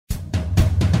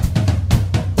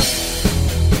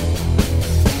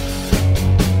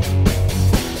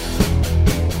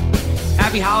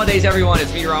Happy holidays, everyone.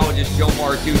 It's meteorologist Joe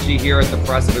Martucci here at the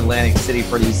Press of Atlantic City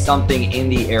for the Something in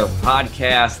the Air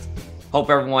podcast. Hope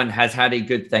everyone has had a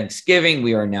good Thanksgiving.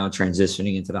 We are now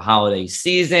transitioning into the holiday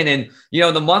season. And,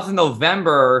 the month of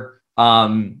November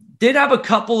did have a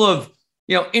couple of,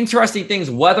 interesting things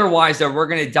weather-wise that we're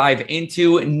going to dive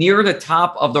into near the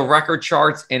top of the record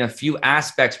charts in a few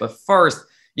aspects. But first,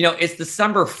 it's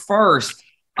December 1st,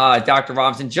 Dr.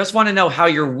 Robinson. Just want to know how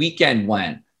your weekend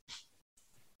went.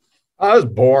 I was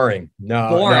boring.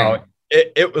 No,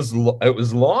 it was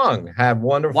long. Had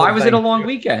wonderful. Why was it a long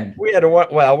weekend? We had a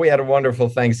wonderful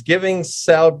Thanksgiving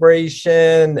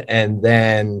celebration, and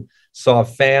then saw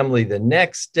family the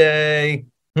next day.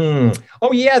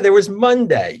 Oh yeah, there was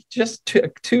Monday, just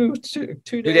two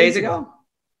days ago.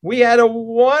 We had a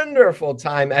wonderful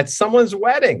time at someone's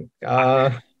wedding.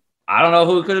 I don't know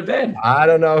who it could have been. I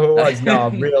don't know who it was. No,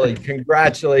 really,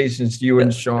 congratulations to you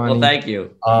and Shawnee. Well, thank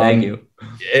you. Thank you.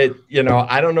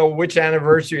 I don't know which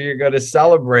anniversary you're going to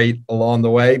celebrate along the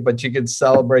way, but you could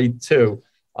celebrate too.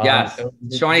 Yes.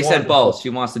 Shawnee said both. She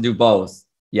wants to do both.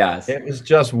 Yes. It was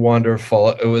just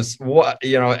wonderful. It was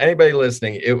anybody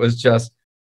listening, it was just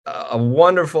a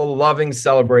wonderful, loving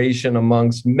celebration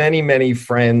amongst many, many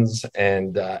friends.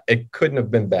 And it couldn't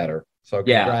have been better. So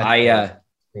yeah,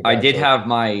 I did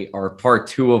have our part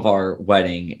two of our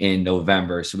wedding in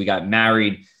November. So we got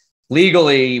married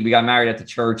legally. We got married at the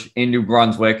church in New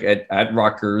Brunswick at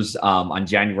Rutgers on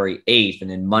January 8th.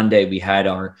 And then Monday we had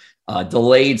our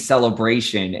delayed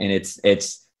celebration. And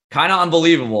it's kind of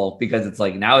unbelievable because it's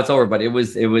like now it's over, but it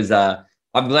was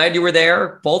I'm glad you were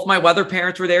there. Both my weather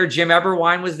parents were there. Jim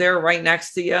Eberwine was there right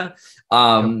next to you.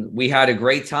 We had a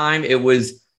great time. It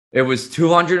was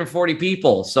 240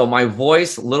 people. So my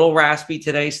voice, a little raspy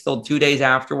today, still 2 days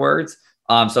afterwards.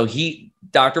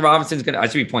 Dr. Robinson's I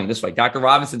should be pointing this way. Dr.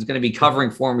 Robinson's going to be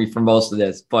covering for me for most of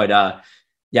this, but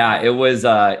it was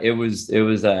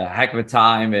a heck of a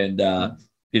time. And,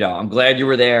 I'm glad you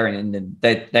were there and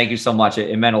thank you so much.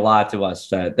 It meant a lot to us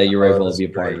that you were able to be a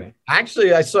part of it.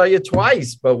 Actually, I saw you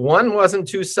twice, but one wasn't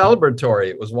too celebratory.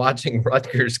 It was watching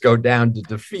Rutgers go down to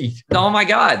defeat. Oh my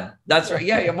God. That's right.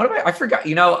 Yeah. What I forgot,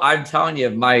 I'm telling you,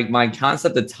 my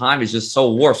concept of time is just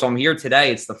so warped. So I'm here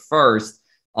today. It's the first.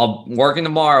 I'm working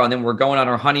tomorrow, and then we're going on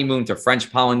our honeymoon to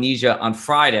French Polynesia on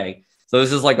Friday. So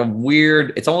this is like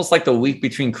it's almost like the week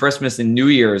between Christmas and New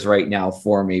Year's right now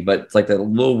for me, but it's like a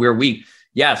little weird week.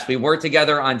 Yes, we were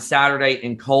together on Saturday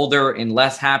in colder and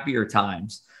less happier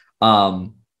times.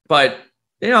 But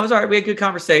it was all right. We had a good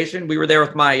conversation. We were there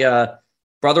with my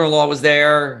brother-in-law was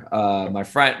there. My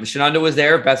friend Shenunda was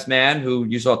there, best man who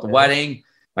you saw at the wedding.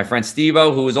 My friend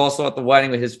Steve-O, who was also at the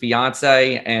wedding with his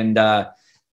fiance. And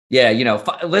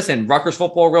listen, Rutgers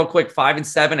football real quick,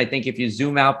 5-7. I think if you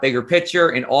zoom out bigger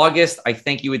picture in August, I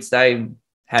think you would say,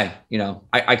 hey,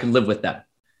 I could live with that.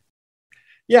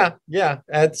 Yeah.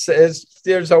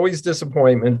 There's always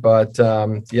disappointment, but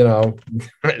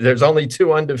there's only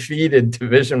 2 undefeated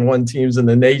Division I teams in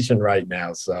the nation right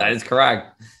now. So that is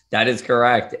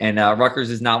correct. And Rutgers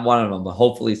is not one of them, but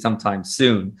hopefully sometime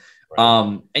soon.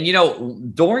 Right.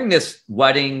 During this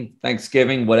wedding,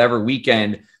 Thanksgiving, whatever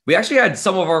weekend, we actually had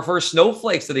some of our first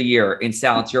snowflakes of the year in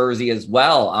South Jersey as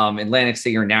well. Atlantic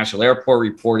City International Airport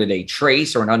reported a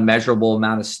trace or an unmeasurable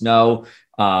amount of snow.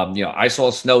 I saw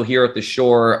snow here at the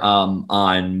shore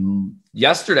on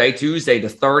yesterday, Tuesday, the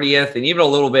 30th, and even a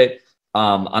little bit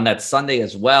on that Sunday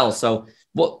as well. So,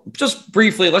 just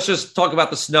briefly, let's just talk about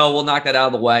the snow. We'll knock that out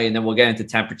of the way, and then we'll get into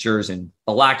temperatures and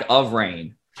the lack of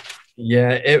rain.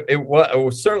 Yeah,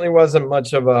 it certainly wasn't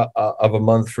much of a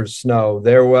month for snow.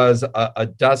 There was a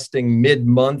dusting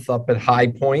mid-month up at High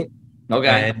Point.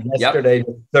 Okay. And yesterday,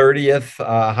 the 30th,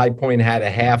 High Point had a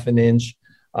half an inch.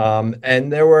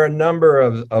 And there were a number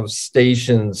of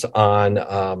stations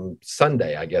on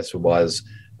Sunday, I guess it was,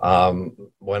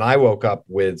 when I woke up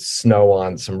with snow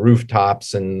on some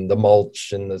rooftops and the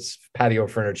mulch and the patio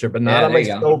furniture, but not on my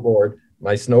snowboard.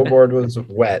 My snowboard was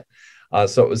wet,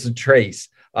 so it was a trace.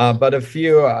 But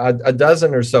a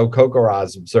dozen or so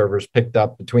CoCoRaHS observers picked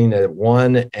up between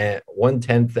 1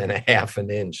 1/10 and a half an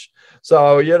inch.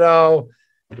 So,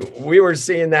 we were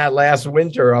seeing that last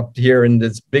winter up here in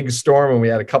this big storm, and we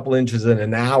had a couple inches in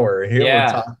an hour. Here we're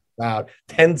talking about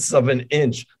tenths of an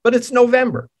inch, but it's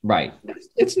November. Right.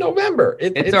 It's November.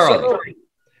 It's early.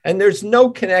 And there's no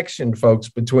connection, folks,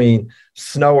 between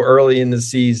snow early in the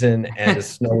season and a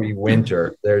snowy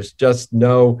winter. There's just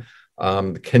no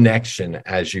connection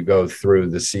as you go through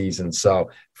the season. So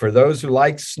for those who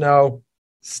like snow,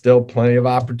 still plenty of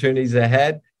opportunities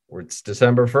ahead. It's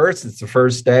December 1st. It's the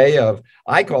first day of,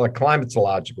 I call it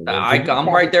climatological winter. I'm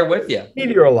right there with you.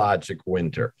 Meteorologic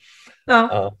winter.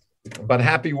 No. But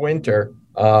happy winter.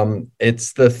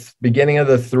 It's the beginning of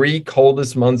the three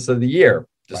coldest months of the year,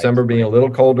 December being a little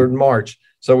colder than March.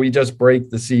 So we just break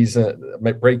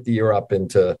the year up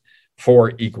into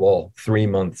 4 equal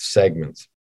 3-month segments.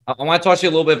 I want to toss you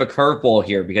a little bit of a curveball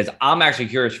here because I'm actually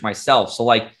curious for myself. So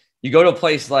like you go to a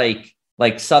place like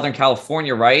Southern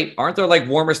California, right? Aren't there like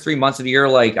warmest 3 months of the year?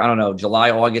 Like, I don't know,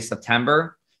 July, August,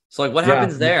 September. So like what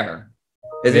happens there?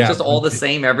 Is it just all the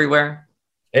same everywhere?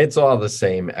 It's all the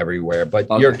same everywhere, but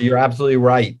Okay. you're absolutely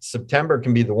right. September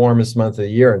can be the warmest month of the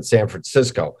year in San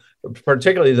Francisco,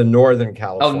 particularly the Northern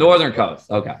California. Oh, Northern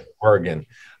Coast. Okay. Oregon.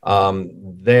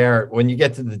 There, when you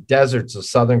get to the deserts of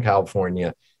Southern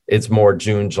California, it's more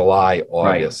June, July,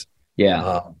 August. Right.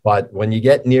 Yeah. But when you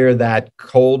get near that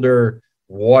colder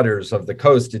waters of the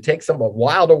coast, it takes them a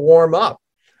while to warm up.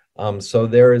 So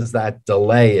there is that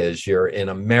delay as you're in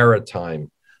a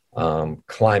maritime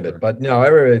climate. But no,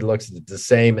 everybody looks at it the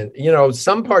same. And,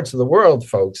 some parts of the world,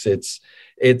 folks, it's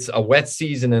a wet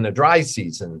season and a dry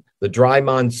season, the dry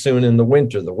monsoon in the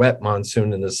winter, the wet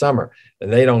monsoon in the summer.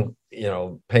 And they don't,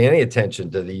 pay any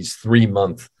attention to these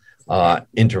 3-month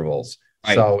intervals.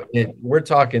 Right. So we're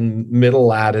talking middle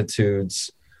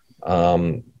latitudes.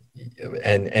 And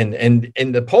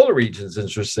in the polar regions,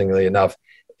 interestingly enough,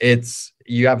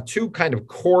 you have 2 kind of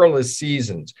coreless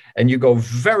seasons, and you go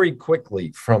very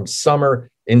quickly from summer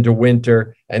into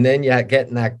winter, and then you get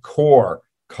in that core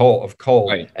of cold,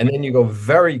 right. And then you go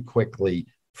very quickly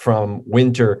from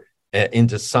winter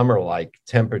into summer-like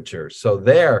temperatures. So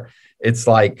there, it's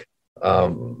like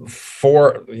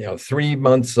 3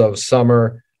 months of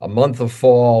summer, a month of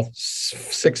fall,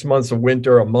 6 months of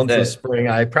winter, a month of spring.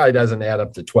 It probably doesn't add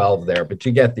up to 12 there, but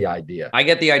you get the idea. I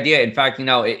get the idea. In fact,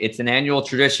 it's an annual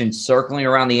tradition circling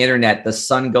around the internet, the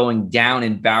sun going down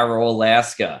in Barrow,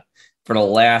 Alaska for the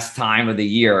last time of the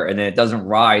year. And then it doesn't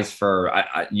rise for,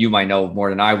 you might know more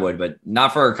than I would, but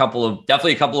not for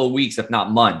definitely a couple of weeks, if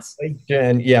not months.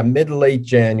 Mid-late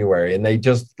January. And they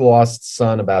just lost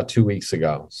sun about 2 weeks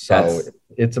ago. So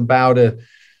it's about a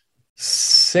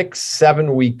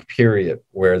 6-7 week period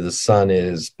where the sun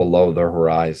is below the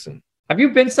horizon. Have you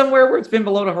been somewhere where it's been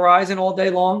below the horizon all day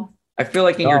long? I feel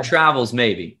like in your travels,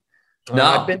 maybe. No,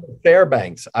 I've been to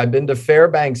Fairbanks. I've been to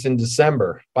Fairbanks in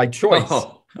December by choice.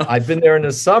 Oh. I've been there in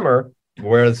the summer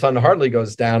where the sun hardly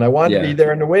goes down. I wanted to be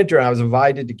there in the winter. I was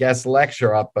invited to guest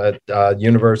lecture up at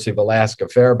University of Alaska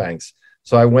Fairbanks.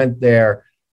 So I went there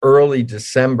early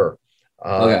December.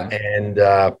 And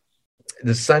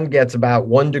the sun gets about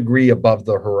 1 degree above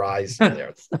the horizon there.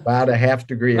 It's about a half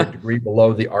degree, a degree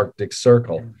below the Arctic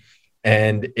Circle.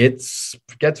 And it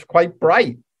gets quite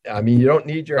bright. I mean, you don't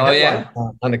need your headlights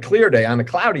on a clear day. On a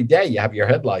cloudy day, you have your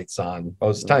headlights on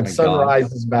most of the time.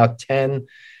 Sunrise is about 10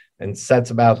 and sets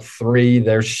about 3.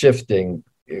 They're shifting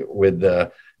with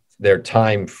their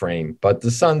time frame, but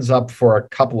the sun's up for a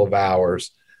couple of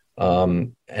hours,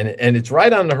 and it's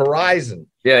right on the horizon.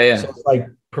 Yeah. So it's like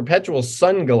perpetual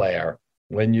sun glare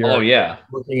when you're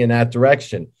looking in that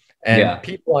direction. And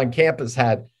people on campus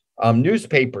had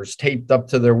newspapers taped up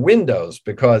to their windows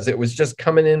because it was just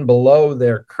coming in below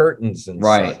their curtains and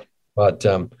such. But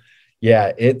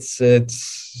it's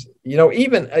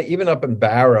even up in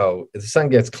Barrow, if the sun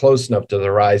gets close enough to the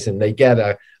horizon, they get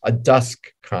a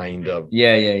dusk kind of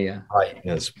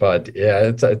brightness. But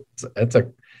it's a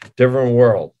different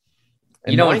world.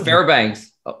 And in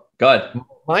Fairbanks, good.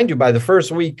 Mind you, by the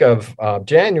first week of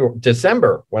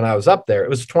December, when I was up there, it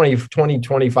was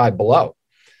 25 below.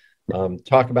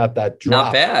 Talk about that drop.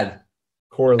 Not bad.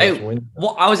 Wind.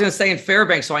 Well, I was going to say in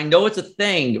Fairbanks, so I know it's a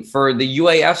thing for the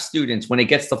UAF students. When it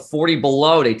gets to 40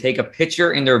 below, they take a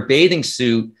picture in their bathing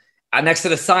suit next to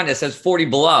the sign that says 40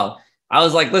 below. I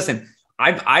was like, listen,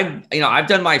 I've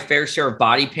done my fair share of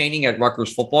body painting at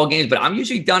Rutgers football games, but I'm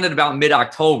usually done at about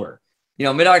mid-October.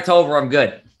 Mid-October, I'm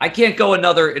good. I can't go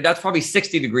that's probably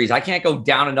 60 degrees. I can't go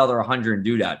down another 100 and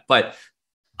do that. But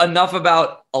enough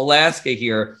about Alaska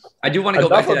here. I do want to go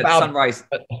back to that sunrise.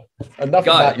 Enough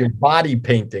about your body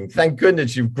painting. Thank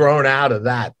goodness you've grown out of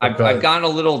that. I've gotten a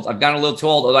little too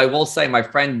old. Although I will say, my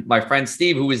friend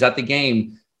Steve, who was at the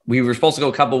game, we were supposed to go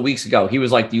a couple of weeks ago. He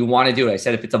was like, "Do you want to do it?" I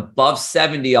said, "If it's above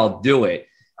 70, I'll do it."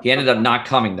 He ended up not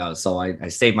coming though, so I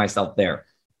saved myself there.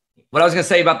 What I was going to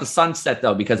say about the sunset,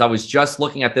 though, because I was just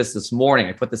looking at this morning.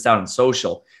 I put this out on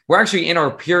social. We're actually in our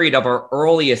period of our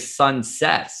earliest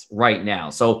sunsets right now.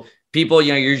 So people,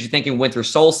 you're usually thinking winter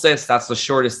solstice. That's the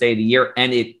shortest day of the year.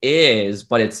 And it is,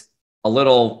 but it's a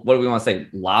little, what do we want to say,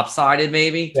 lopsided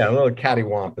maybe? Yeah, a little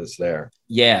cattywampus there.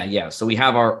 Yeah. So we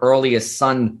have our earliest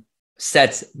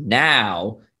sunsets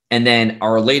now. And then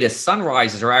our latest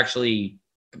sunrises are actually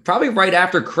probably right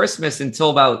after Christmas until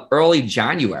about early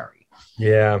January.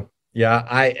 Yeah. Yeah,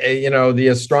 the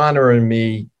astronomer in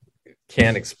me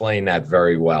can't explain that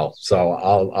very well.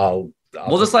 So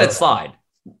we'll just let it slide.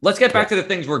 Let's get back to the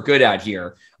things we're good at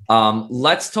here.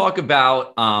 Let's talk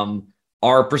about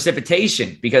our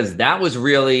precipitation, because that was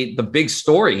really the big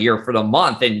story here for the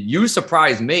month. And you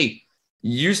surprised me.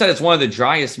 You said it's one of the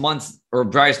driest months, or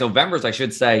driest Novembers, I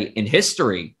should say, in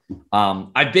history.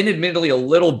 I've been admittedly a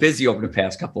little busy over the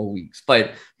past couple of weeks,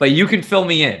 but you can fill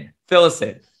me in. Fill us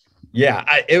in. Yeah,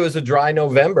 it was a dry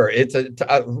November. It's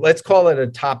let's call it a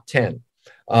top 10.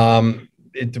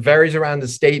 It varies around the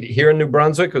state. Here in New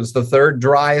Brunswick, it was the third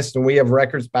driest, and we have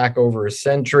records back over a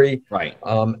century. Right.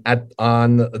 Near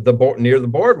the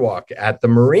boardwalk at the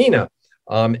marina,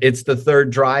 it's the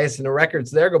third driest, and the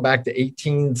records there go back to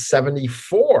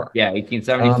 1874. Yeah,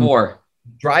 1874.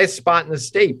 Driest spot in the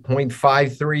state,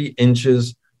 0.53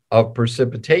 inches of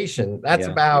precipitation. That's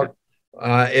about.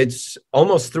 It's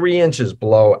almost 3 inches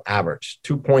below average,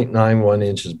 2.91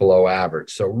 inches below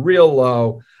average. So real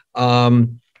low.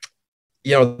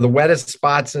 The wettest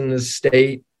spots in the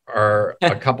state are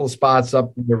a couple of spots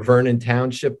up near Vernon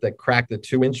Township that cracked the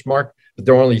 2-inch mark, but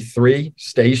there are only 3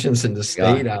 stations in the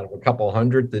state out of a couple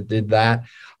hundred that did that.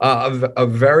 A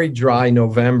very dry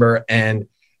November. And,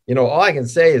 all I can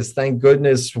say is thank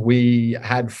goodness we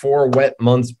had 4 wet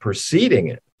months preceding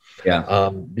it. Yeah.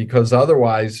 Because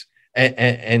otherwise,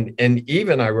 and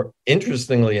even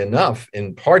interestingly enough,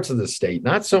 in parts of the state,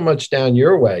 not so much down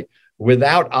your way,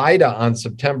 without Ida on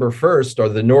September 1st or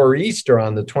the nor'easter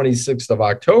on the 26th of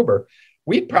October,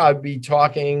 we'd probably be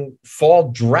talking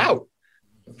fall drought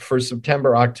for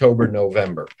September, October,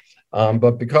 November.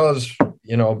 But because,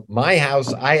 my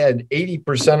house, I had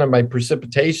 80% of my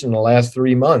precipitation in the last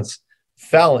 3 months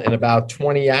fell in about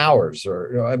 20 hours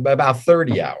or about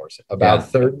 30 hours,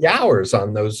 30 hours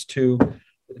on those two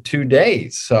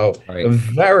days. So a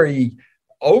very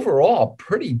overall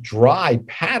pretty dry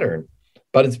pattern.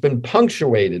 But it's been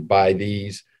punctuated by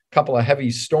these couple of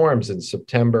heavy storms in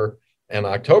September and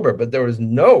October. But there was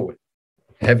no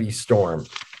heavy storm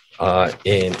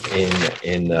in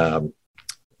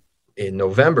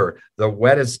November. The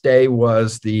wettest day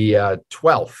was the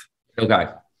 12th. Okay.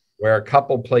 Where a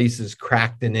couple places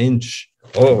cracked an inch.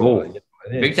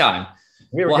 Big time.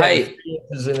 We were getting 3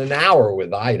 inches in an hour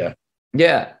with Ida.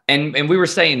 Yeah. And we were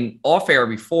saying off air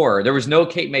before, there was no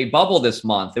Cape May bubble this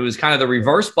month. It was kind of the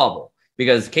reverse bubble,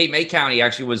 because Cape May County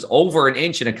actually was over an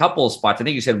inch in a couple of spots. I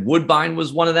think you said Woodbine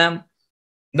was one of them.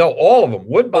 No, all of them.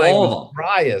 Woodbine was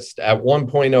driest at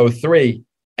 1.03,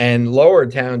 and Lower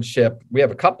Township, we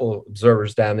have a couple of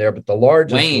observers down there, but the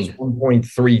largest was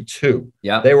 1.32.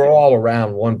 Yeah. They were all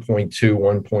around 1.2,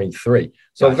 1.3.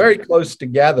 So very close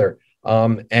together.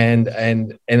 And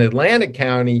in Atlantic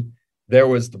County, there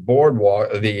was the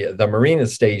boardwalk, the marina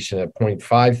station at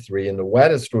 0.53, and the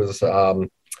wettest was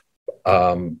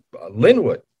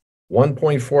Linwood,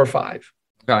 1.45.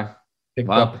 Okay. Picked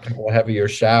up a couple of heavier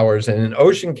showers. And in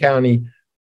Ocean County,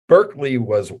 Berkeley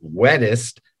was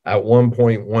wettest at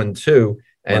 1.12,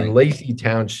 and Lacey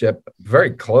Township, very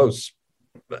close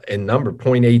in number,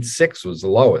 0.86 was the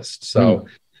lowest. So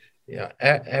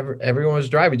everyone was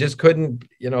dry. We just couldn't,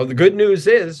 the good news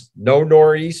is no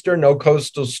nor'easter, no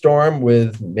coastal storm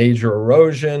with major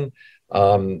erosion.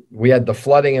 We had the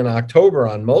flooding in October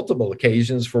on multiple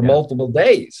occasions for multiple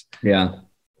days. Yeah.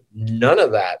 None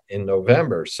of that in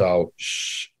November. So,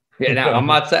 now I'm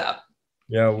not saying,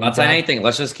 not saying anything.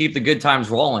 Let's just keep the good times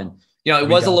rolling. It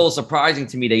was a little surprising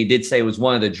to me that you did say it was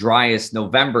one of the driest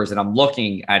Novembers. And I'm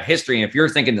looking at history. And if you're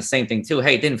thinking the same thing too,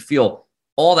 hey, it didn't feel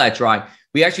all that dry.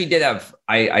 We actually did have,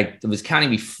 I was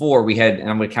counting before, we had, and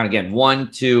I'm going to count again,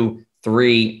 1, 2,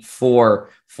 3, 4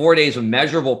 days of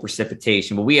measurable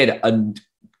precipitation, but we had a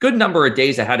good number of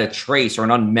days that had a trace or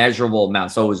an unmeasurable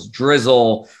amount. So it was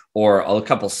drizzle or a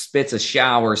couple spits of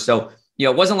shower. So,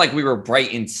 it wasn't like we were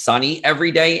bright and sunny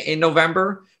every day in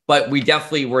November, but we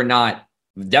definitely were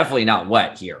definitely not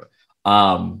wet here.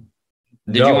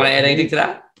 Did you want to add anything to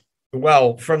that?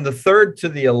 Well, from the 3rd to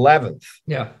the 11th.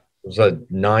 Yeah. It was a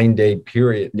 9-day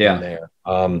period in there.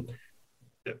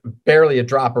 Barely a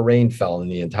drop of rain fell in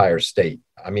the entire state.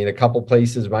 I mean, a couple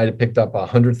places might have picked up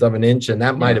 1/100 of an inch, and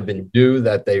that might have been due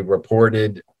that they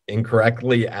reported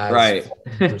incorrectly as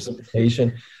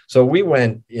precipitation. So we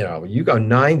went, you go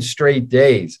 9 straight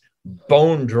days,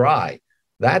 bone dry.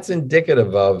 That's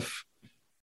indicative of,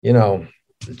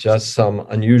 just some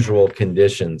unusual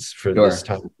conditions for this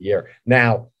time of year.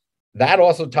 Now, that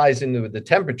also ties into the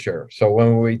temperature. So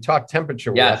when we talk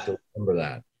temperature, we have to remember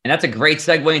that. And that's a great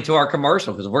segue into our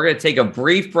commercial, because we're going to take a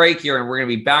brief break here and we're going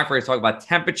to be back. We're going to talk about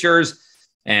temperatures,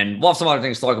 and we'll have some other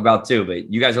things to talk about too.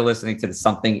 But you guys are listening to the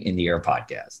Something in the Air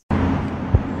podcast.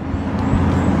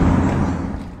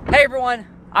 Hey everyone,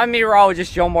 I'm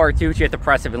meteorologist Joe Martucci at the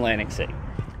Press of Atlantic City.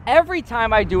 Every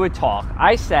time I do a talk,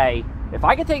 I say, if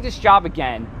I could take this job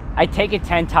again, I'd take it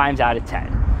 10 times out of 10.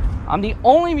 I'm the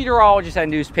only meteorologist at a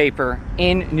newspaper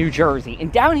in New Jersey.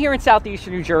 And down here in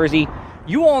southeastern New Jersey,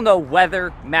 you all know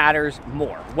weather matters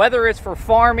more. Whether it's for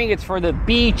farming, it's for the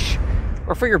beach,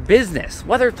 or for your business.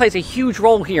 Weather plays a huge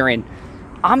role here, and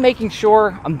I'm making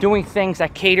sure I'm doing things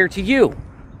that cater to you.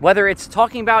 Whether it's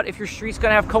talking about if your street's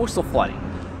gonna have coastal flooding,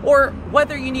 or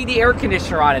whether you need the air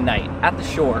conditioner on at night at the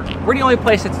shore. We're the only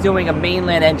place that's doing a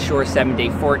mainland and shore 7-day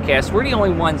forecast. We're the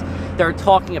only ones that are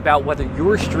talking about whether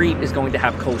your street is going to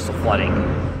have coastal flooding.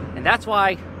 And that's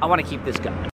why I want to keep this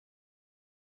going.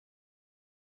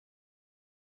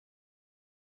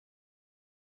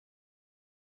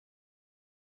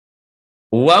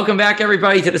 Welcome back,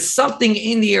 everybody, to the Something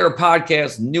in the Air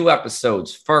podcast. New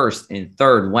episodes, first and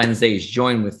third Wednesdays.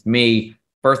 Join with me,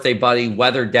 birthday buddy,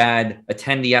 weather dad,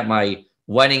 attendee at my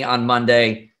wedding on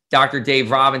Monday, Dr. Dave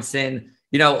Robinson.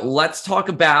 Let's talk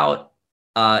about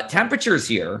temperatures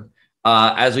here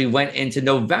as we went into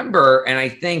November. And I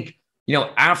think,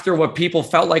 after what people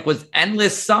felt like was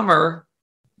endless summer,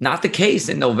 not the case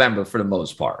in November for the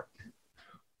most part.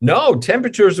 No,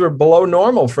 temperatures were below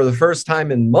normal for the first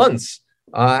time in months.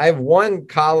 I have one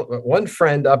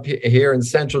friend up here in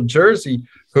Central Jersey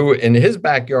who, in his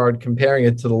backyard, comparing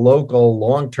it to the local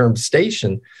long-term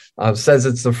station, says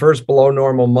it's the first below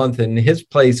normal month in his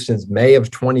place since May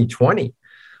of 2020. It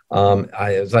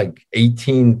was like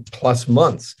 18 plus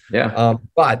months. Yeah.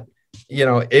 But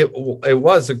it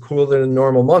was a cooler than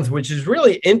normal month, which is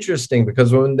really interesting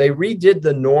because when they redid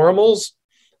the normals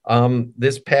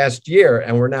this past year,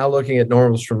 and we're now looking at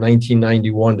normals from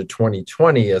 1991 to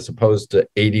 2020 as opposed to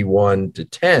 81 to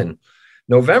 10.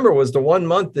 November was the one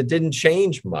month that didn't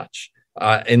change much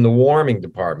in the warming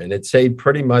department. It stayed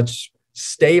pretty much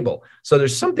stable. So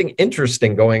there's something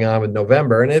interesting going on with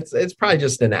November, and it's probably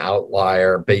just an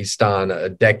outlier based on a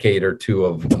decade or two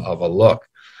of a look.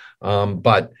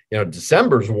 But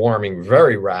December's warming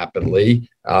very rapidly,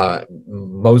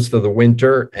 most of the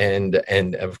winter, and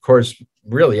of course,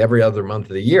 really every other month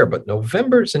of the year. But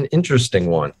November's an interesting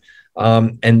one.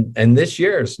 And this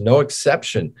year is no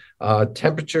exception.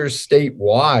 Temperatures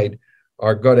statewide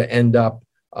are going to end up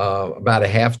about a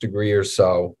half degree or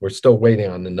so. We're still waiting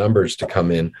on the numbers to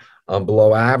come in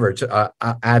below average.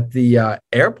 At the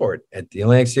airport, at the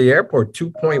Atlantic City Airport,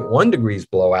 2.1 degrees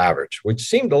below average, which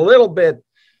seemed a little bit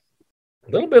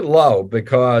low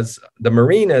because the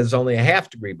marina is only a half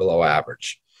degree below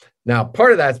average. Now,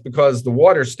 part of that's because the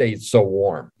water stayed so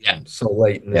warm, so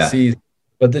late in the season.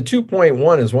 But the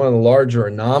 2.1 is one of the larger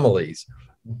anomalies.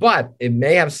 But it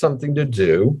may have something to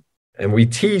do, and we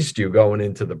teased you going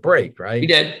into the break, right? We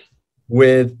did.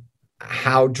 With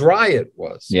how dry it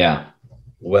was. Yeah.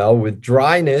 Well, with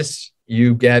dryness,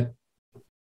 you get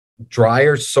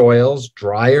drier soils,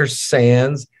 drier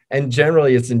sands, and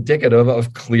generally it's indicative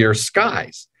of clear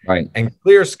skies. Right. And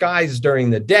clear skies during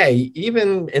the day,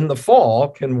 even in the fall,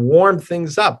 can warm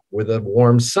things up with a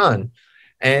warm sun.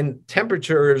 And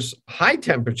high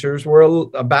temperatures were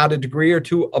about a degree or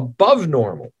two above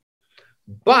normal.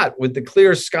 But with the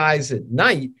clear skies at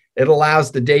night, it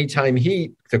allows the daytime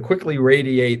heat to quickly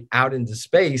radiate out into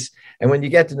space. And when you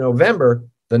get to November,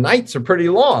 the nights are pretty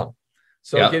long.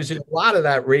 So it gives you a lot of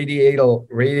that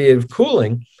radiative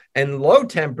cooling. And low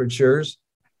temperatures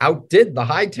outdid the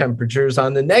high temperatures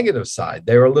on the negative side.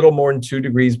 They were a little more than 2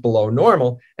 degrees below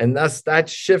normal. And thus that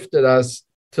shifted us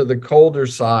to the colder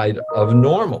side of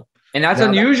normal. And that's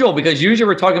unusual because usually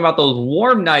we're talking about those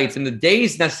warm nights and the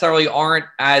days necessarily aren't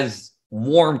as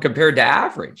warm compared to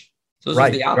average. So this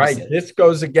is the opposite. Right. This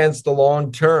goes against the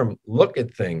long-term look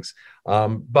at things.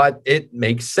 But it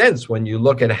makes sense when you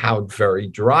look at how very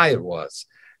dry it was.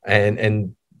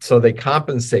 And so they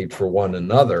compensate for one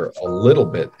another a little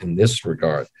bit in this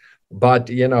regard. But,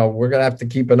 we're going to have to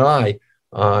keep an eye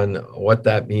on what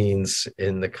that means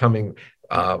in the coming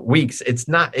weeks.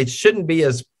 It shouldn't be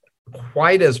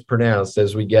quite as pronounced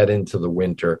as we get into the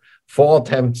winter. Fall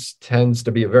tends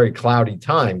to be a very cloudy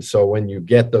time. So when you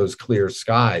get those clear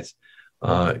skies,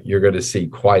 you're going to see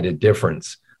quite a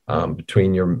difference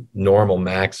between your normal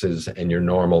maxes and your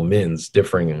normal mins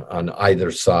differing on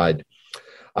either side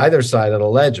of the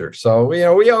ledger. So,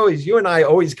 you and I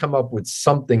always come up with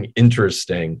something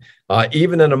interesting,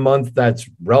 even in a month that's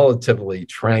relatively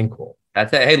tranquil.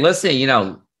 That's it. Hey,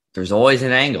 listen, there's always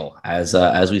an angle.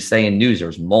 As we say in news,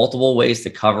 there's multiple ways to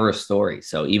cover a story.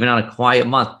 So even on a quiet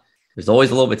month, there's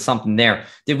always a little bit something there.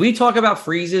 Did we talk about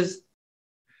freezes?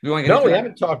 No, we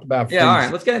haven't talked about freezes. Yeah, all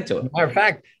right, let's get into it. Matter of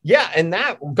fact, and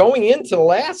that going into the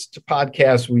last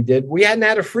podcast we did, we hadn't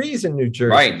had a freeze in New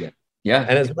Jersey. Right. Yeah.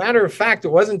 And as a matter of fact,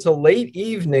 it wasn't until late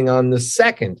evening on the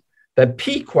 2nd that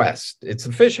Pequest, it's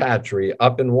a fish hatchery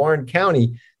up in Warren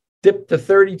County, dipped to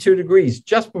 32 degrees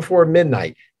just before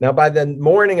midnight. Now, by the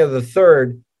morning of the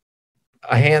 3rd,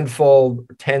 a handful,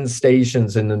 10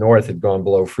 stations in the north had gone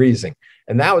below freezing.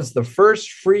 And that was the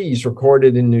first freeze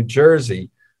recorded in New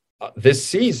Jersey this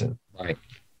season. Right.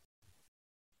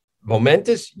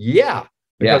 Momentous? Yeah.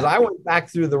 Because I went back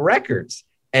through the records,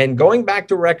 and going back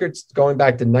to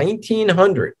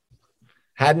 1900,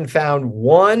 hadn't found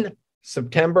one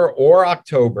September or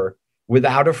October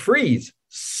without a freeze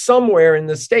somewhere in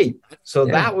the state. So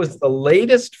that was the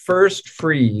latest first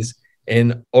freeze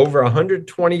in over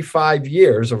 125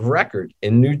 years of record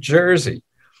in New Jersey.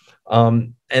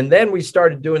 And then we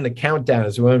started doing the countdown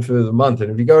as we went through the month.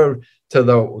 And if you go to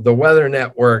the Weather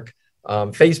Network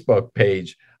Facebook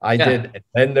page, I did, and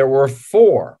then there were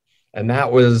 4, and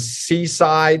that was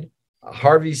Seaside,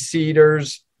 Harvey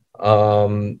Cedars,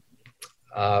 Atlantic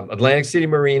City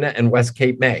Marina, and West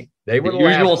Cape May. They were the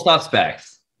usual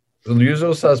suspects. The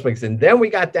usual suspects. And then we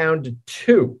got down to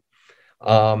 2.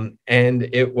 And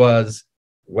it was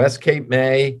West Cape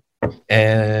May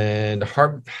and I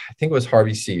think it was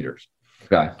Harvey Cedars.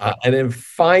 Okay. And then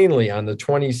finally on the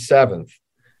 27th,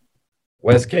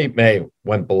 West Cape May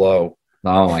went below.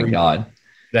 Oh my God.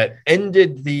 That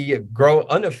ended the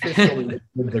unofficially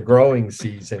the growing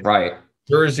season, right?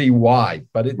 Jersey wide,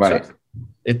 but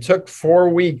it took 4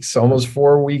 weeks, almost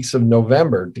 4 weeks of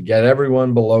November to get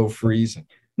everyone below freezing.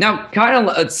 Now, kind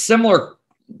of a similar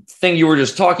thing you were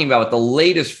just talking about with the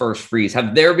latest first freeze.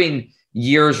 Have there been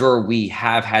years where we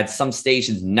have had some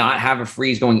stations not have a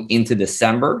freeze going into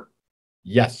December?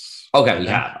 Yes. Okay, we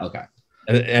have. Okay.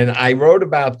 And I wrote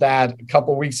about that a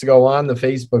couple of weeks ago on the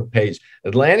Facebook page.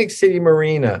 Atlantic City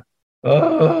Marina.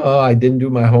 Oh, I didn't do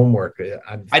my homework.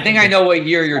 I think I know what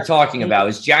year you're talking about.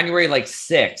 It's January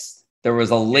 6th. There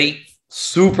was a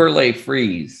super late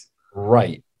freeze.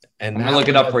 Right. And I'm going to look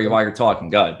it up for you while you're talking.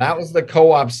 Good. That was the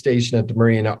co-op station at the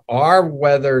marina. Our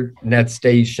weather net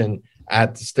station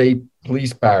at the state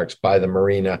police barracks by the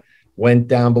marina went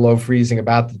down below freezing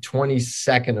about the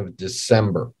 22nd of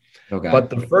December. Okay. But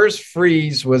the first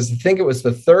freeze was, I think it was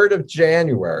the 3rd of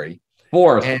January.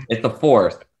 4th. It's the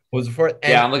 4th. Was the 4th.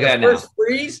 Yeah, I'm looking at it now. The first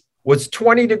freeze was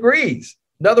 20 degrees.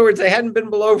 In other words, they hadn't been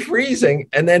below freezing,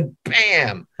 and then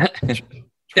bam.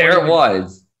 There it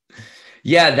was.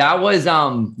 Yeah, that was,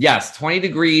 20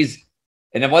 degrees.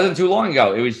 And it wasn't too long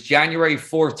ago. It was January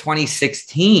 4th,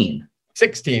 2016.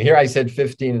 16. Here I said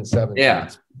 15 and 17. Yeah.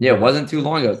 Yeah, it wasn't too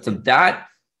long ago. So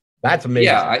that's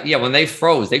amazing. Yeah, when they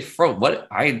froze. What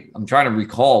I'm trying to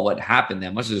recall what happened.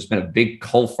 There must have just been a big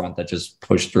cold front that just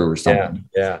pushed through or something.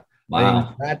 Yeah. Wow. I mean,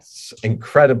 that's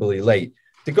incredibly late.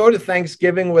 To go to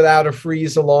Thanksgiving without a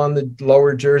freeze along the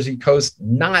lower Jersey coast,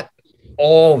 not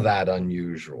all that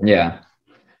unusual. Yeah.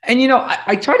 And,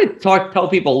 I try to tell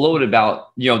people a little bit about,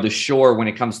 the shore when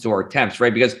it comes to our temps,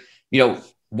 right? Because,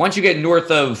 once you get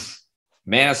north of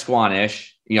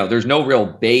Manasquan-ish, there's no real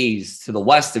bays to the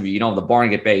west of you. You don't have the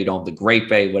Barnegat Bay, you don't have the Great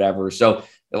Bay, whatever. So,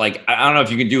 I don't know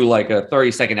if you can do a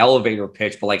 30-second elevator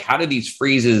pitch, but how do these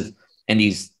freezes and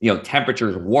these,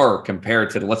 temperatures work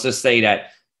compared to, let's just say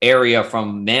that area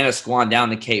from Manasquan down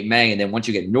to Cape May, and then once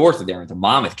you get north of there into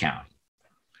Monmouth County?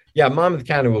 Yeah, Monmouth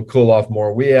County will cool off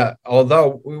more.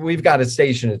 Although we've got a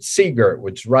station at Seagirt,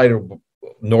 which is right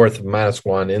north of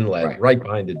Manasquan Inlet, right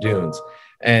behind the dunes.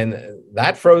 And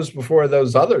that froze before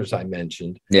those others I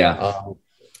mentioned. Yeah.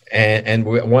 And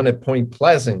one at Point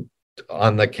Pleasant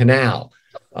on the canal.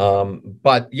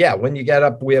 But yeah, when you get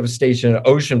up, we have a station at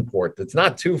Oceanport that's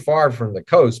not too far from the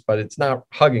coast, but it's not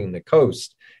hugging the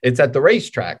coast. It's at the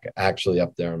racetrack, actually,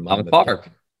 up there in Monmouth Park.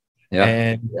 Yeah.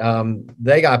 And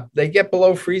they get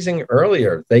below freezing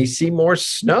earlier. They see more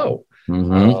snow.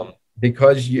 Mm-hmm.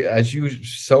 Because as you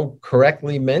so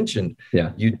correctly mentioned,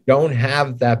 you don't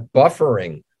have that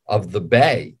buffering of the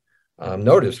bay.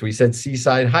 Notice we said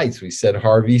Seaside Heights, we said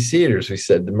Harvey Cedars, we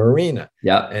said the marina.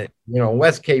 Yeah. And,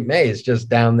 West Cape May is just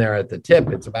down there at the tip.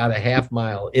 It's about a half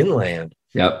mile inland.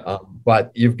 Yep.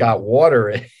 But you've got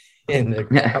water in a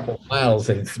couple miles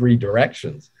in 3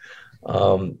 directions.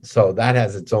 So that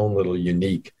has its own little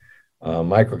unique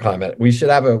microclimate. We should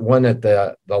have one at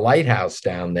the lighthouse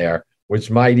down there, which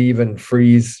might even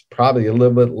freeze probably a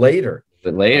little bit later.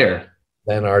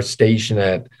 Than our station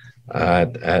at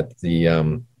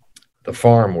the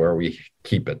farm where we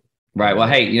keep it. Right. Well,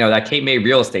 hey, that Cape May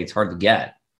real estate's hard to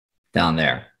get down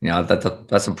there.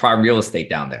 That's some prime real estate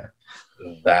down there.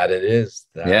 That it is.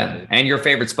 And your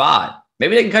favorite spot.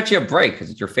 Maybe they can cut you a break because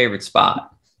it's your favorite spot.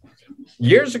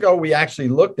 Years ago, we actually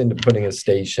looked into putting a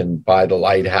station by the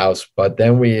lighthouse, but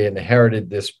then we inherited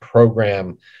this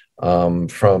program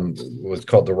from what's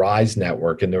called the Rise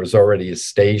Network, and there was already a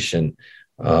station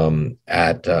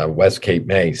at West Cape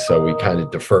May, so we kind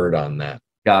of deferred on that.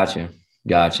 Gotcha.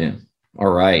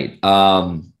 All right.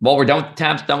 Well, we're done with the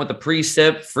temps, done with the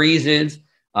pre-sip, freezes.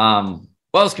 What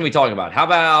else can we talk about? How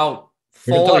about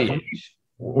foliage?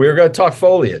 We're going to talk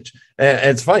foliage.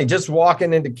 And it's funny, just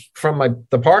walking from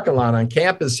the parking lot on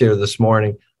campus here this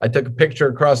morning, I took a picture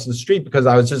across the street because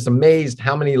I was just amazed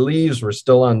how many leaves were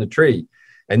still on the tree.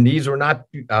 And these were not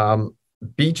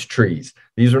beech trees.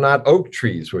 These were not oak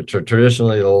trees, which are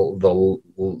traditionally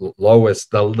the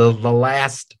lowest, the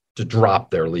last to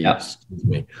drop their leaves. Yep. Excuse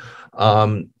me.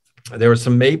 There were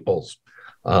some maples.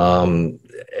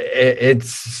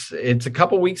 It's a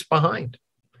couple weeks behind.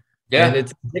 Yeah. And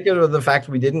it's indicative of the fact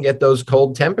we didn't get those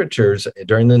cold temperatures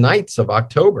during the nights of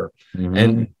October. Mm-hmm.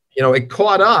 And, it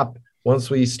caught up once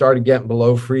we started getting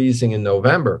below freezing in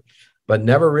November, but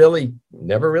never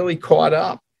really caught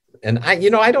up. And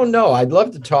I don't know. I'd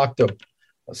love to talk to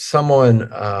someone,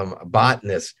 a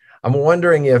botanist. I'm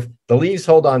wondering if the leaves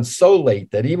hold on so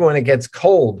late that even when it gets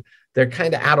cold, they're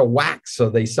kind of out of whack. So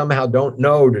they somehow don't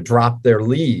know to drop their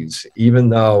leaves, even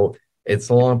though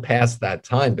it's long past that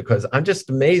time, because I'm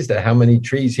just amazed at how many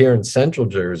trees here in Central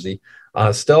Jersey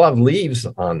still have leaves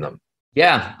on them.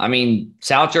 Yeah. I mean,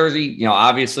 South Jersey,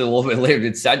 obviously a little bit later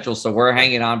than Central. So we're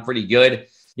hanging on pretty good.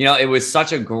 It was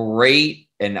such a great,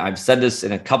 and I've said this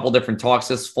in a couple different talks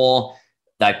this fall,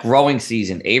 that growing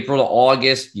season, April to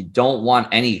August, you don't want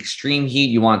any extreme heat.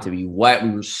 You want it to be wet.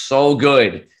 We were so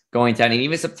good going to, and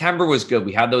even September was good.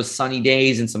 We had those sunny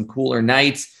days and some cooler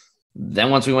nights. Then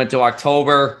once we went to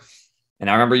October, and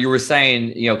I remember you were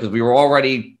saying, because we were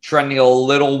already trending a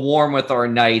little warm with our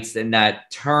nights, and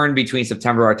that turn between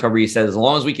September and October, you said, as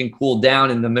long as we can cool down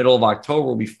in the middle of October,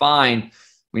 we'll be fine.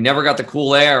 We never got the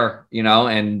cool air,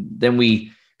 and then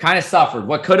we kind of suffered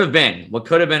what could have been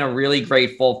a really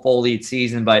great fall foliage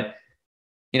season. But,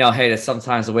 hey, that's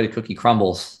sometimes the way the cookie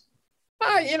crumbles.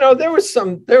 There was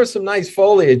some nice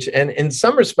foliage. And in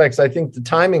some respects, I think the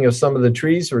timing of some of the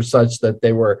trees were such that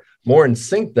they were more in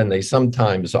sync than they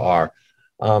sometimes are.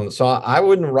 So I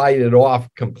wouldn't write it off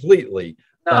completely.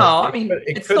 No, I mean,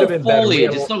 it could have been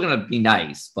foliage. It's still going to be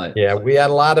nice, but yeah, we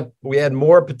had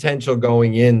more potential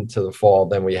going into the fall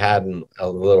than we had in a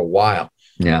little while.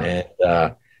 Yeah.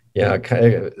 And,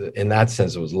 in that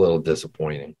sense, it was a little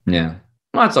disappointing. Yeah.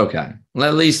 Well, that's okay. Well,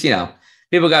 at least,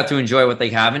 people got to enjoy what they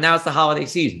have. And now it's the holiday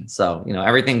season. So,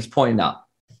 everything's pointing up.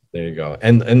 There you go.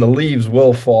 And the leaves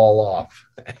will fall off.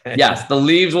 Yes, the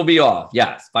leaves will be off.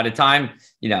 Yes. By the time,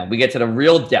 we get to the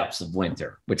real depths of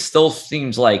winter, which still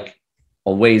seems like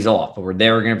a ways off, but we're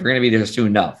going to be there soon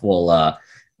enough. We'll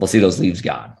see those leaves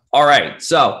gone. All right.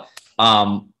 So,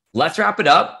 let's wrap it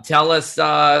up. Tell us,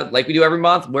 like we do every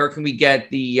month, where can we get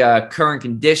the current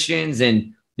conditions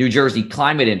and New Jersey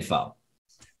climate info?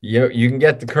 You can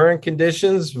get the current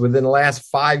conditions within the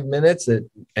last 5 minutes at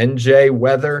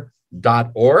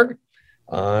njweather.org.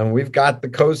 We've got the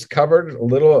coast covered a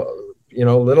little,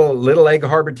 Little Egg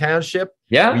Harbor Township.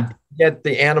 Yeah. We get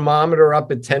the anemometer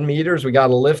up at 10 meters. We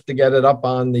got a lift to get it up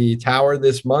on the tower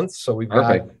this month. So we've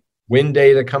got wind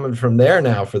data coming from there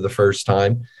now for the first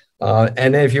time.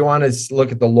 And if you want to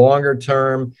look at the longer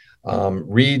term,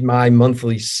 read my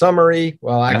monthly summary.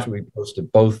 Well, actually, we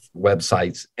posted both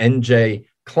websites,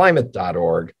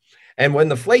 njclimate.org. And when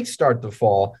the flakes start to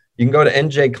fall, you can go to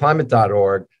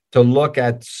njclimate.org to look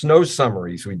at snow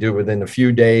summaries we do within a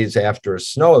few days after a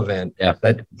snow event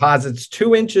that deposits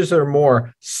 2 inches or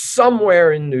more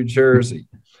somewhere in New Jersey.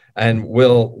 And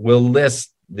we'll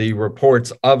list the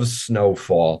reports of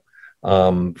snowfall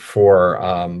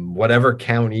for whatever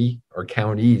county or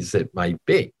counties it might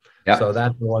be. Yep. So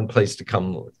that's one place to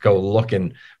go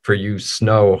looking for you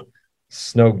snow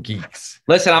geeks.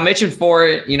 Listen, I'm itching for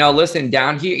it. Listen,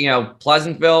 down here,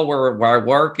 Pleasantville, where I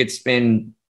work, it's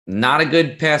been not a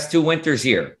good past 2 winters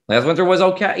here. Last winter was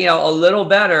okay, a little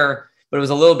better, but it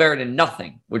was a little better than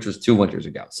nothing, which was 2 winters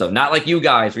ago. So not like you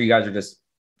guys, where you guys are just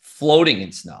floating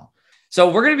in snow. So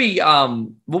we're going to be,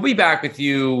 we'll be back with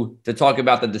you to talk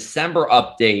about the December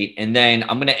update. And then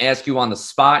I'm going to ask you on the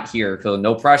spot here, so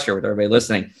no pressure with everybody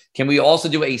listening. Can we also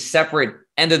do a separate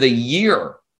end of the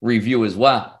year review as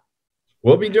well?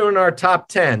 We'll be doing our top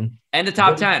 10. And the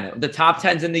top 10. The top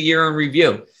 10's in the year in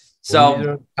review. So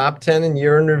we'll top 10 in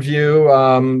year in review.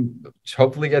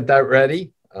 Hopefully get that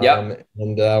ready. And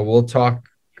we'll talk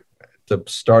the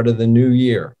start of the new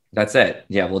year. That's it.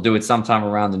 Yeah, we'll do it sometime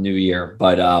around the new year.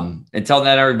 But until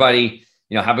then, everybody,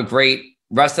 have a great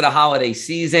rest of the holiday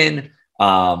season.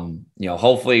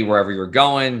 Hopefully wherever you're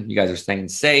going, you guys are staying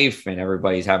safe and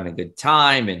everybody's having a good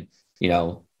time. And,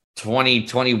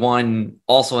 2021,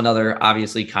 also another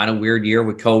obviously kind of weird year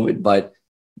with COVID, but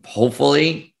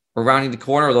hopefully we're rounding the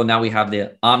corner, although now we have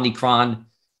the Omicron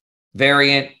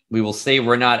variant. We will say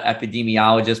we're not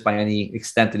epidemiologists by any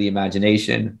extent of the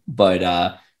imagination, but,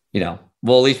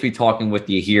 we'll at least be talking with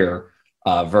you here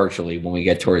virtually when we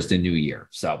get towards the new year.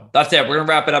 So that's it. We're going to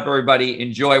wrap it up, everybody.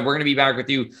 Enjoy. We're going to be back with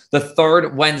you the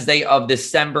third Wednesday of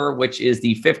December, which is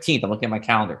the 15th. I'm looking at my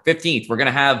calendar. 15th. We're going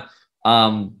to have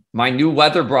my new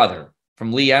weather brother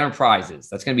from Lee Enterprises.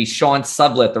 That's going to be Sean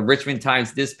Sublett, the Richmond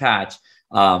Times-Dispatch.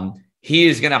 He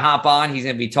is going to hop on. He's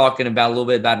going to be talking about a little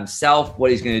bit about himself,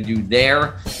 what he's going to do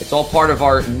there. It's all part of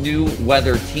our new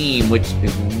weather team, which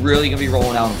is really going to be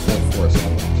rolling out in full force.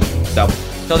 So,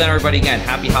 till then, everybody, again,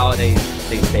 happy holidays.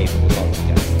 Stay safe.